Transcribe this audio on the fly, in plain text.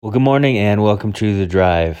Well, good morning and welcome to The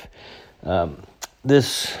Drive.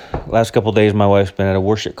 This last couple of days, my wife's been at a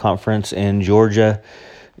worship conference in Georgia,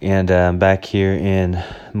 and I'm back here in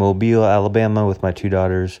Mobile, Alabama with my two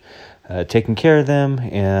daughters, taking care of them,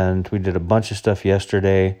 and we did a bunch of stuff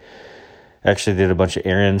yesterday. Actually did a bunch of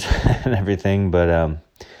errands and everything, but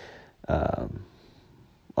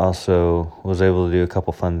also was able to do a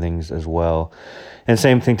couple fun things as well. And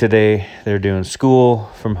same thing today, they're doing school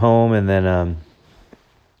from home, and then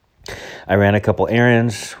I ran a couple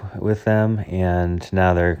errands with them, and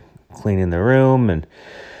now they're cleaning their room and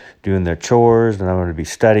doing their chores, and I'm going to be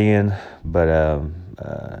studying. But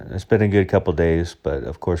it's been a good couple days. But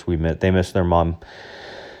of course, they miss their mom,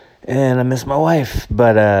 and I miss my wife.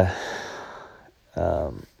 But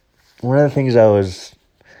one of the things was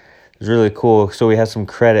really cool. So we had some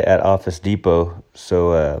credit at Office Depot.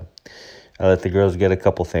 So I let the girls get a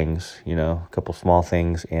couple things, a couple small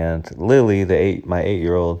things. And Lily, my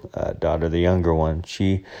 8-year-old daughter, the younger one,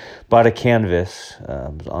 she bought a canvas.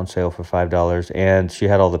 It was on sale for $5, and she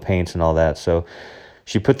had all the paints and all that. So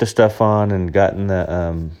she put the stuff on and got in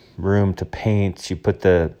the room to paint. She put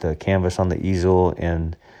the canvas on the easel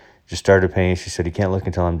and just started painting. She said, "You can't look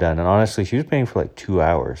until I'm done." And honestly, she was painting for like 2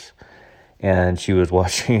 hours. And she was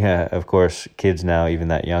watching, of course, kids now, even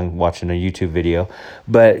that young, watching a YouTube video.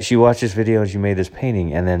 But she watched this video and she made this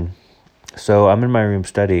painting. And then, so I'm in my room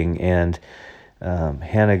studying, and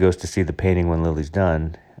Hannah goes to see the painting when Lily's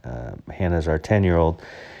done. Hannah's our 10-year-old.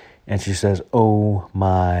 And she says, "Oh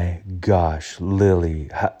my gosh, Lily,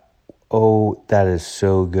 that is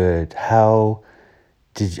so good. How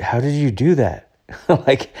did you do that?"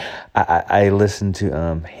 Like I listened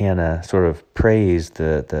to Hannah sort of praise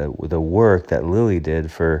the work that Lily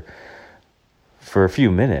did for a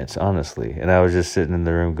few minutes, honestly. And I was just sitting in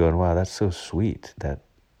the room going, "Wow, that's so sweet that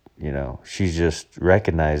she's just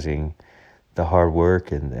recognizing the hard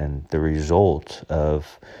work and the result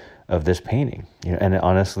of this painting." And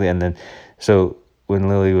honestly, and then so when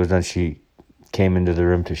Lily was done, she came into the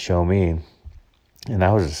room to show me, and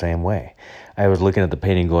I was the same way. I was looking at the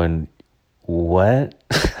painting going, "What?"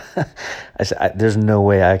 I said, "There's no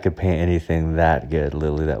way I could paint anything that good,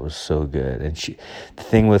 Lily. That was so good." And the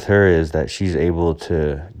thing with her is that she's able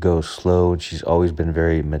to go slow, and she's always been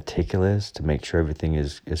very meticulous to make sure everything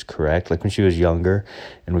is correct. Like when she was younger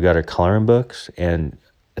and we got her coloring books and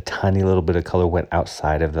a tiny little bit of color went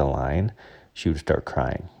outside of the line, she would start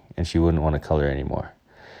crying and she wouldn't want to color anymore.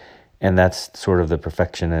 And that's sort of the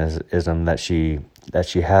perfectionism that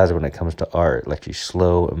she has when it comes to art. Like she's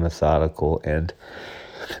slow and methodical.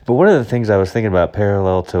 But one of the things I was thinking about,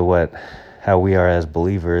 parallel to how we are as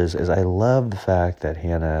believers, is I love the fact that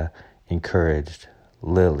Hannah encouraged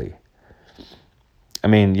Lily. I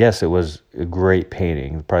mean, yes, it was a great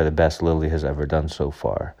painting, probably the best Lily has ever done so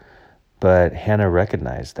far. But Hannah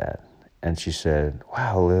recognized that, and she said,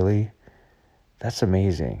 "Wow, Lily, that's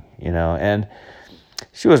amazing," and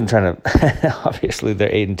she wasn't trying to, obviously they're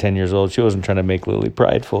 8 and 10 years old. She wasn't trying to make Lily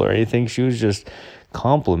prideful or anything. She was just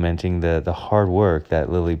complimenting the hard work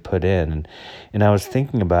that Lily put in. And I was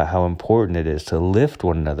thinking about how important it is to lift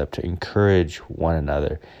one another up, to encourage one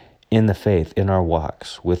another in the faith, in our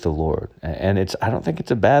walks with the Lord. And I don't think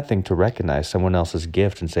it's a bad thing to recognize someone else's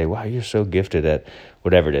gift and say, "Wow, you're so gifted at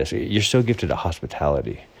whatever it is. You're so gifted at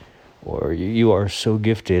hospitality," or "You are so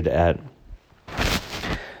gifted at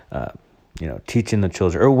teaching the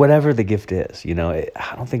children," or whatever the gift is.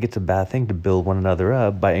 I don't think it's a bad thing to build one another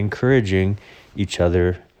up by encouraging each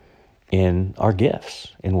other in our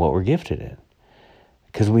gifts, in what we're gifted in,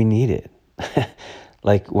 because we need it.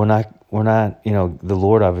 Like we're not, the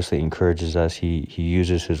Lord obviously encourages us. He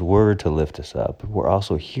uses His word to lift us up. We're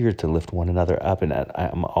also here to lift one another up. And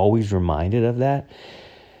I'm always reminded of that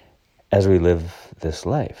as we live this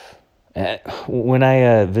life. When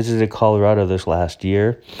I visited Colorado this last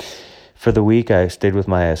year, for the week, I stayed with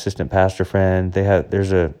my assistant pastor friend.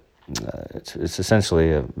 It's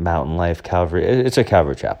essentially a Mountain Life Calvary. It's a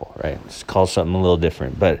Calvary chapel, right? It's called something a little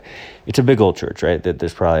different, but it's a big old church, right? That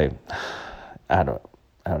there's probably, I don't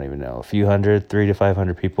even know, a few hundred, 300 to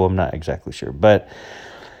 500 people. I'm not exactly sure, but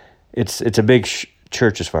it's a big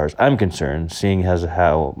church as far as I'm concerned, seeing as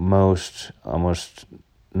how almost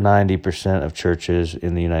 90% of churches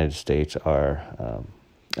in the United States are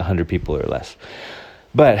 100 people or less.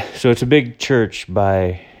 But so it's a big church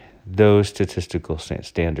by those statistical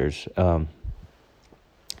standards. And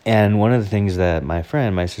one of the things that my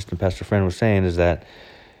assistant pastor friend was saying is that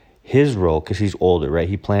his role, because he's older, right?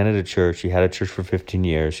 He planted a church. He had a church for 15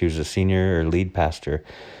 years. He was a senior or lead pastor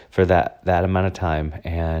for that amount of time.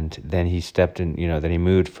 And then he stepped in, then he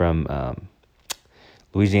moved from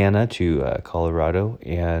Louisiana to Colorado,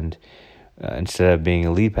 and instead of being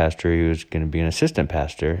a lead pastor, he was going to be an assistant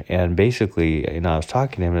pastor. And basically, I was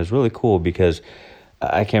talking to him, and it was really cool because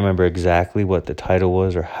I can't remember exactly what the title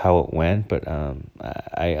was or how it went, but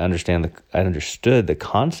I understood the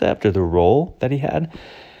concept or the role that he had.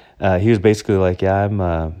 He was basically like,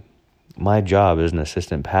 yeah, my job as an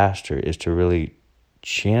assistant pastor is to really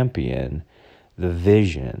champion the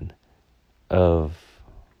vision of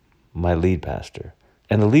my lead pastor.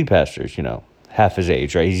 And the lead pastor is, half his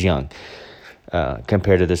age, right? He's young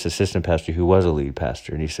compared to this assistant pastor who was a lead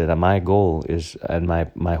pastor. And he said, my goal is, and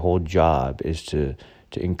my whole job is to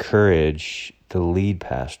encourage the lead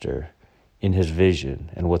pastor in his vision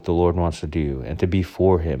and what the Lord wants to do, and to be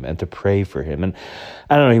for him and to pray for him. And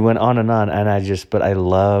I don't know, he went on, and but I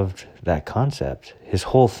loved that concept. His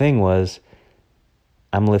whole thing was,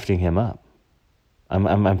 I'm lifting him up.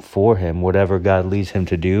 I'm for him. Whatever God leads him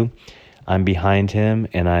to do, I'm behind him,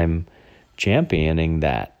 and I'm championing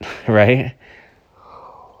that, right?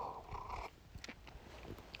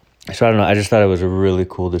 So I don't know. I just thought it was a really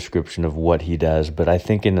cool description of what he does. But I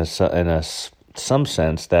think in some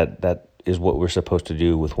sense that is what we're supposed to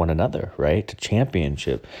do with one another, right? To champion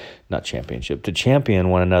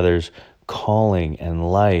one another's calling and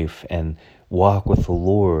life, and walk with the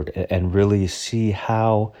Lord, and really see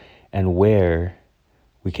how and where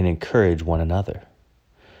we can encourage one another.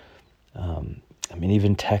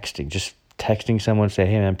 Even just texting someone, say,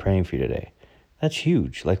 hey man, I'm praying for you today. That's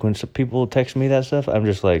huge. Like when some people text me that stuff, I'm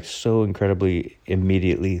just like so incredibly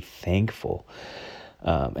immediately thankful.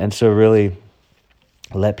 And so really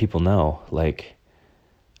let people know, like,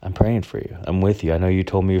 I'm praying for you. I'm with you. I know you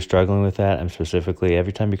told me you're struggling with that. I'm specifically,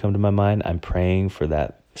 every time you come to my mind, I'm praying for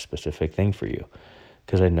that specific thing for you,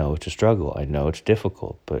 because I know it's a struggle. I know it's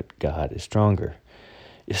difficult, but God is stronger.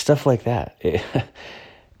 It's stuff like that.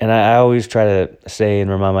 And I always try to say and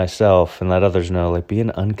remind myself and let others know, like, be an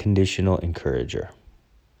unconditional encourager.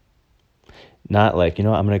 Not like, I'm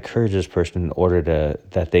going to encourage this person in order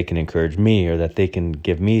that they can encourage me, or that they can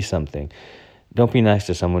give me something. Don't be nice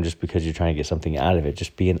to someone just because you're trying to get something out of it.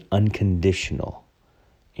 Just be an unconditional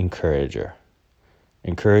encourager.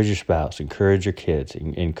 Encourage your spouse, encourage your kids,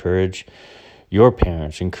 encourage your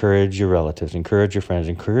parents, encourage your relatives, encourage your friends,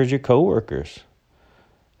 encourage your coworkers.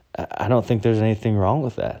 I don't think there's anything wrong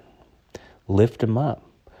with that. Lift them up.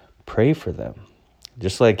 Pray for them.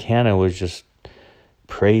 Just like Hannah was just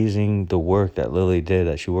praising the work that Lily did,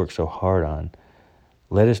 that she worked so hard on.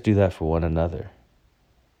 Let us do that for one another.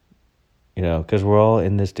 Because we're all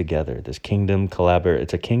in this together. This kingdom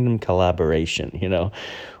it's a kingdom collaboration,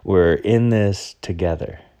 We're in this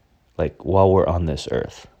together, like while we're on this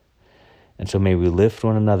earth. And so may we lift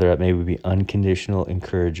one another up. May we be unconditional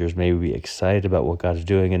encouragers. May we be excited about what God's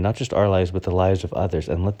doing, and not just our lives, but the lives of others,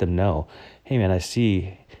 and let them know, hey man, I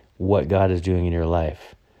see what God is doing in your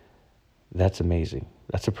life. That's amazing.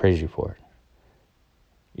 That's a praise report.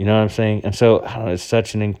 You know what I'm saying? And so, I don't know, it's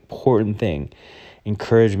such an important thing.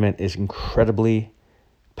 Encouragement is incredibly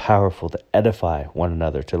powerful, to edify one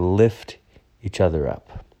another, to lift each other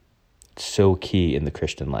up. It's so key in the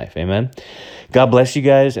Christian life. Amen. God bless you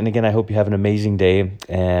guys. And again, I hope you have an amazing day.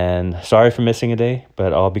 And sorry for missing a day,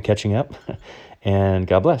 but I'll be catching up. And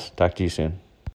God bless. Talk to you soon.